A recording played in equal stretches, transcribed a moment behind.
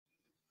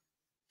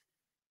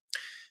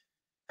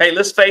Hey,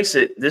 let's face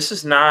it, this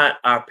is not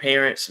our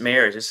parents'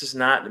 marriage. This is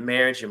not the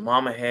marriage your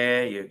mama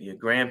had, your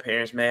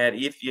grandparents had,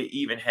 if you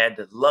even had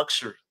the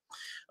luxury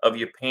of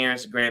your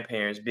parents,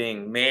 grandparents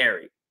being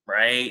married,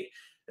 right?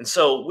 And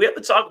so we have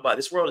to talk about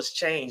this world has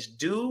changed.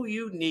 Do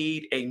you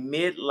need a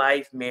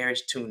midlife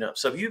marriage tune-up?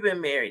 So if you've been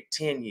married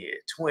 10 years,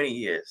 20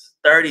 years,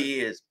 30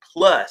 years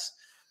plus,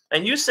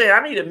 and you say,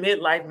 I need a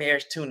midlife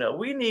marriage tune-up,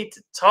 we need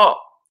to talk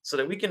so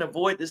that we can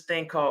avoid this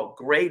thing called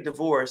gray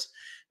divorce,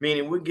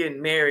 meaning we're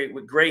getting married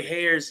with gray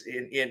hairs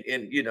and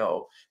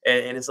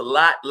it's a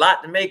lot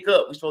to make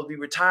up. We're supposed to be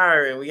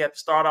retiring. We have to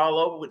start all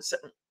over with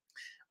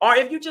or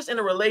if you're just in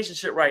a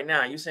relationship right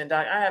now, you're saying,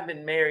 Doc, I have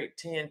been married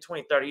 10,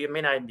 20, 30 years,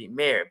 may not even be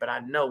married, but I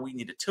know we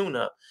need to tune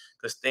up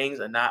because things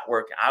are not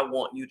working. I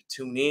want you to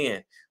tune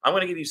in. I'm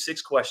going to give you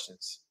 6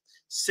 questions,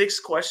 6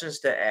 questions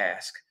to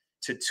ask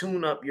to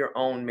tune up your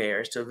own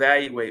marriage, to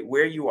evaluate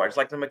where you are. It's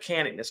like the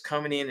mechanic that's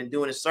coming in and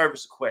doing a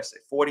service request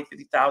at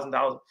 $40,000,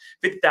 $50,000,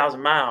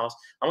 50,000 miles.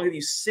 I'm going to give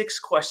you 6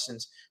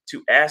 questions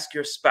to ask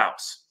your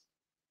spouse.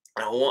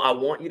 I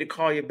want you to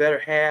call your better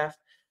half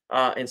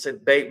and say,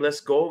 babe,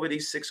 let's go over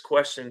these 6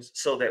 questions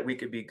so that we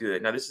could be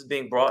good. Now, this is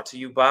being brought to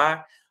you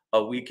by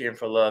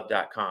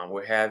aweekendforlove.com.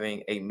 We're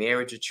having a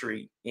marriage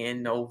retreat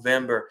in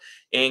November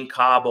in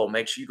Cabo.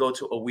 Make sure you go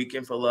to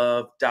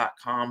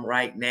aweekendforlove.com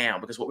right now,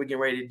 because what we're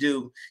getting ready to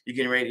do, you're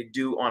getting ready to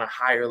do on a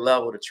higher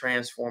level to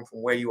transform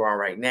from where you are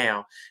right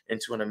now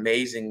into an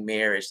amazing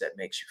marriage that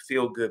makes you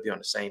feel good, be on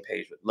the same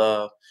page with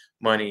love,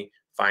 money,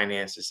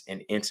 finances,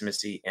 and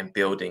intimacy, and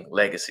building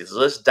legacies. So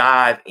let's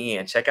dive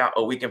in. Check out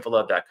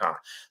aweekendforlove.com.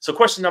 So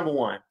question number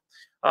one,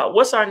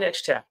 what's our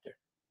next chapter?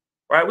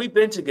 Right? We've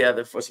been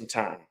together for some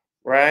time,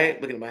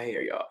 right? Look at my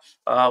hair, y'all.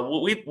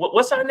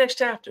 What's our next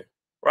chapter?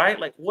 Right?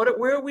 Like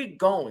where are we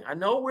going? I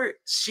know we're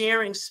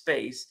sharing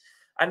space.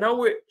 I know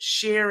we're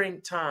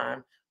sharing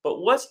time, but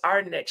what's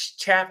our next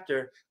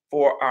chapter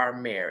for our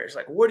marriage?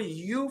 Like, what are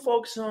you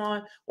focusing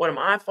on? What am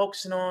I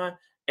focusing on?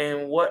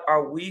 And what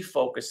are we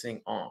focusing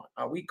on?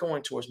 Are we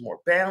going towards more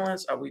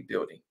balance? Are we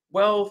building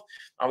wealth?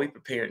 Are we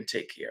preparing to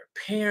take care of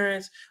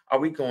parents? Are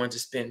we going to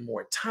spend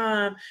more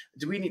time?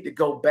 Do we need to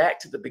go back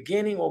to the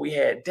beginning where we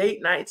had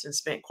date nights and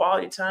spent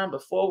quality time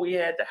before we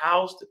had the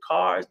house, the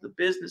cars, the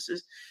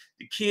businesses,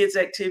 the kids'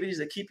 activities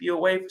that keep you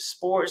away from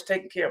sports,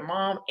 taking care of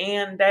mom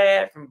and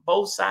dad from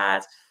both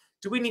sides?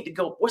 Do we need to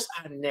go? What's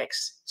our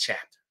next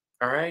chapter?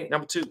 All right.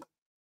 Number two.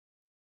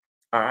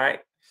 All right.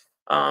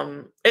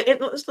 And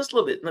let's a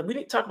little bit. We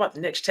need to talk about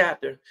the next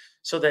chapter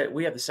so that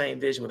we have the same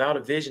vision. Without a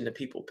vision, the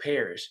people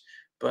perish,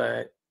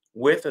 but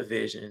with a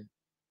vision,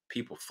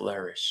 people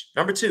flourish.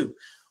 Number two,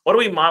 what are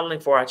we modeling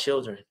for our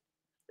children?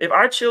 If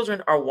our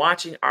children are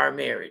watching our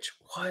marriage,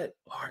 what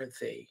are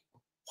they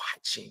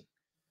watching?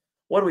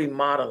 What are we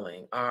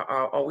modeling?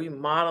 Are we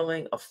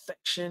modeling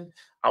affection?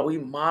 Are we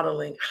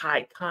modeling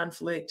high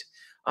conflict?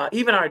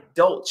 Even our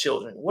adult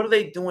children, what are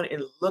they doing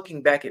in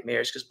looking back at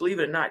marriage? Because believe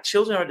it or not,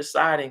 children are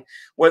deciding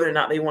whether or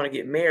not they want to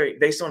get married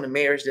based on the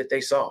marriage that they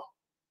saw.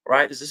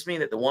 Right? Does this mean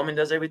that the woman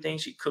does everything?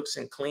 She cooks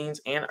and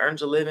cleans and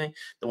earns a living.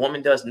 The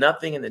woman does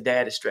nothing, and the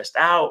dad is stressed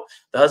out.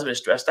 The husband is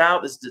stressed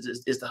out. Is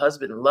the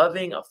husband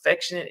loving,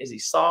 affectionate? Is he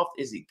soft?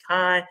 Is he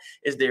kind?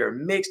 Is there a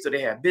mix? Do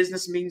they have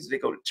business meetings? Do they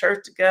go to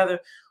church together?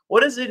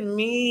 What does it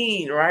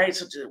mean, right?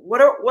 So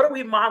what are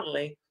we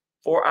modeling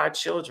for our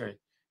children?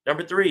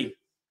 Number three,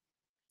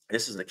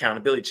 this is an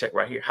accountability check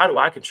right here. How do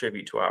I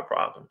contribute to our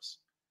problems?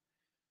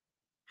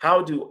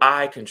 How do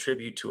I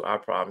contribute to our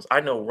problems?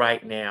 I know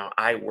right now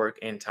I work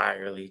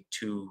entirely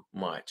too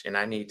much, and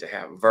I need to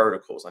have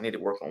verticals. I need to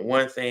work on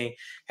one thing,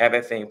 have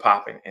that thing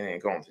popping, and then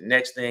go on to the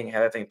next thing,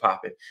 have that thing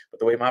popping. But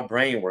the way my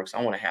brain works,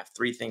 I want to have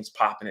three things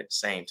popping at the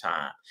same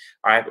time.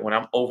 All right. But when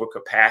I'm over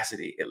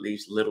capacity, it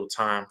leaves little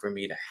time for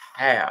me to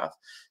have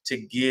to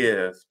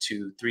give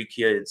to three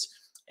kids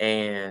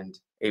and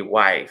a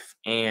wife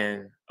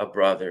and a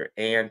brother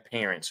and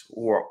parents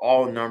who are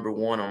all number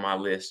one on my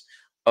list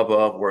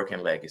above work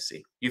and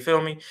legacy. You feel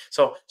me?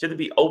 So just to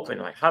be open,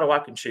 like, how do I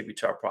contribute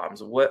to our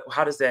problems?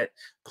 How does that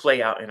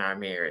play out in our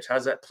marriage? How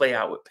does that play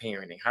out with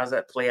parenting? How does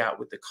that play out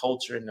with the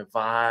culture and the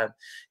vibe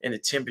and the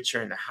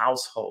temperature in the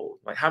household?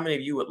 Like, how many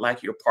of you would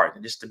like your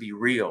partner just to be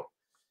real?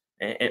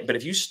 But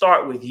if you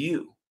start with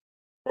you,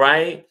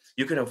 right?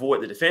 You can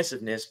avoid the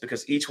defensiveness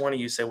because each one of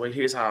you say, well,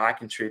 here's how I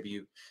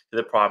contribute to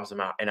the problems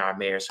in our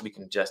marriage so we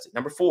can adjust it.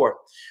 Number four,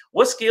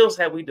 what skills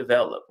have we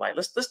developed? Like,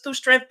 let's do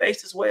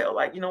strength-based as well.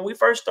 Like, we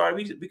first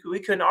started, we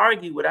couldn't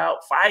argue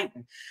without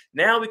fighting.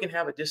 Now we can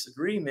have a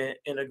disagreement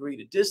and agree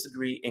to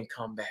disagree and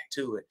come back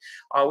to it.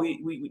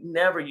 We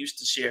never used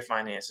to share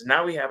finances.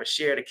 Now we have a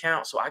shared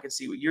account so I can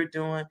see what you're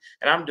doing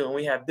and I'm doing.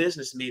 We have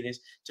business meetings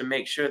to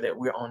make sure that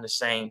we're on the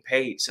same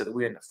page so that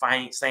we're in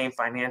the same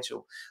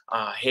financial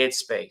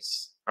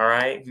headspace. All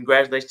right.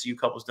 Congratulations to you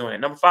couples doing it.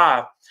 Number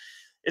five,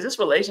 is this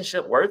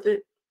relationship worth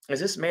it? Is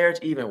this marriage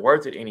even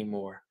worth it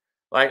anymore?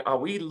 Like, are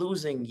we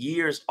losing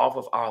years off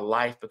of our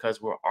life because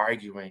we're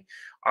arguing?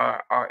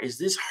 Is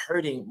this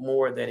hurting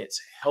more than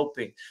it's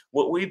helping?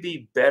 Would we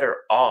be better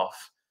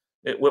off?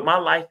 Would my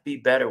life be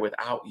better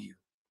without you?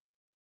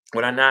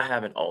 Would I not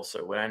have an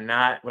ulcer? Would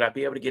I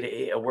be able to get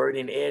a word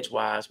in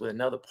edgewise with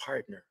another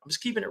partner? I'm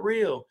just keeping it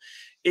real.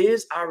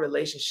 Is our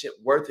relationship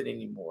worth it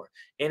anymore?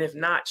 And if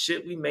not,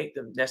 should we make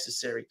the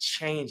necessary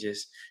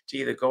changes to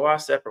either go our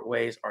separate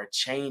ways or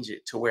change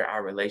it to where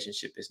our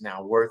relationship is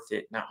now worth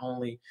it, not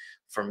only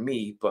for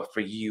me, but for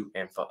you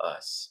and for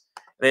us?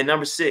 Then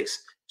number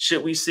six,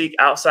 should we seek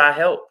outside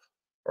help?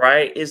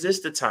 Right? Is this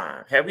the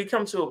time? Have we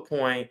come to a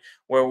point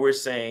where we're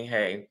saying,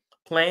 hey,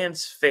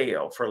 plans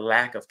fail for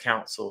lack of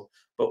counsel,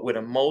 but with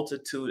a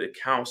multitude of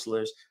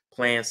counselors,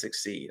 plans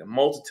succeed. A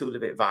multitude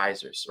of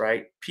advisors,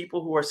 right?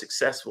 People who are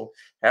successful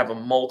have a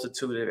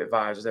multitude of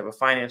advisors. They have a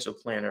financial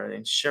planner, an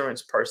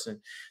insurance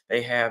person.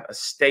 They have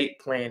estate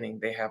planning.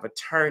 They have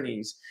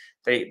attorneys.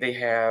 They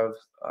have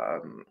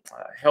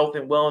health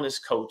and wellness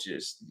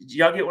coaches.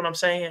 Y'all get what I'm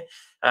saying?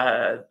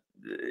 Uh,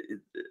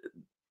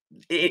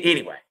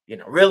 anyway,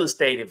 real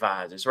estate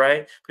advisors,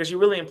 right? Because you're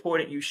really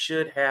important. You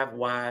should have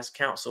wise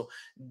counsel.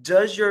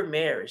 Does your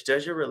marriage,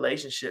 does your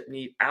relationship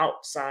need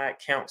outside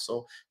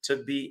counsel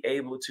to be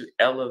able to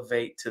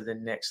elevate to the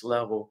next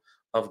level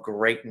of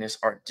greatness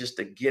or just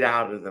to get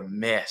out of the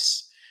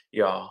mess,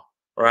 y'all?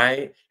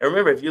 Right? And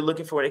remember, if you're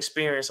looking for an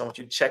experience, I want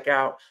you to check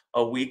out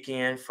a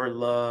weekend for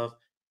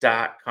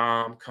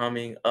love.com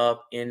coming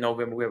up in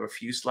November. We have a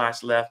few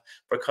slots left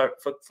for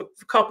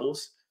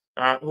couples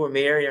who are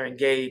married or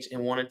engaged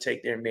and want to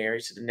take their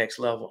marriage to the next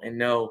level and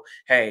know,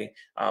 hey,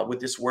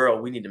 with this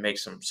world, we need to make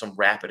some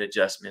rapid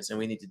adjustments, and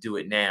we need to do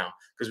it now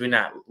because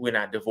we're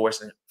not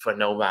divorcing for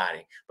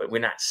nobody, but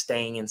we're not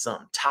staying in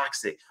something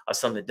toxic or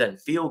something that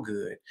doesn't feel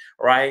good,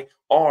 right?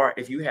 Or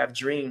if you have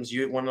dreams,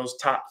 you're one of those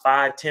top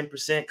 5,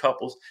 10%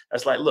 couples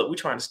that's like, look, we're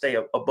trying to stay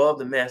above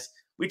the mess.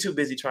 We too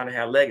busy trying to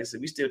have legacy.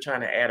 We still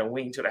trying to add a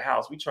wing to the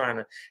house. We trying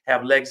to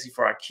have legacy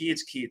for our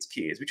kids.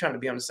 We're trying to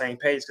be on the same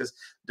page because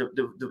the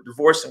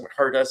divorcing would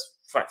hurt us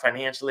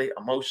financially,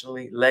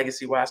 emotionally,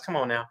 legacy wise. Come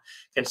on now.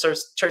 Can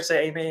church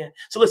say amen?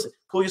 So listen,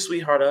 pull your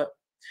sweetheart up.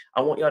 I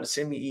want y'all to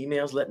send me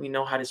emails. Let me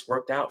know how this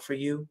worked out for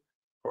you.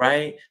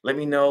 Right? Let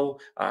me know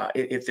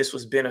if this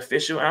was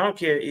beneficial. I don't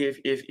care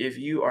if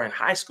you are in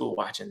high school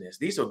watching this.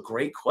 These are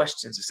great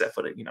questions, except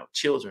for the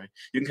children.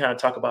 You can kind of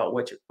talk about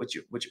what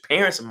your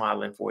parents are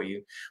modeling for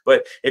you.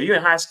 But if you're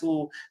in high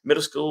school,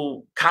 middle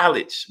school,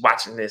 college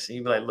watching this, and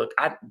you be like, look,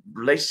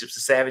 relationships are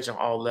savage on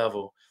all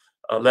levels.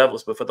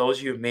 But for those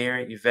of you who are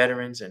married, you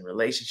veterans and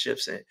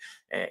relationships and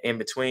in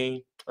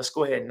between, let's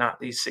go ahead and knock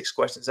these 6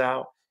 questions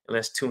out and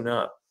let's tune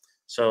up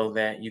so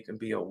that you can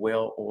be a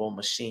well-oiled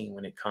machine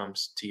when it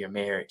comes to your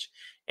marriage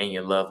and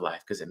your love life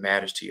because it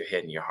matters to your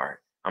head and your heart.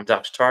 I'm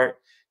Dr. Tartt.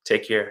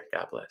 Take care.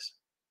 God bless.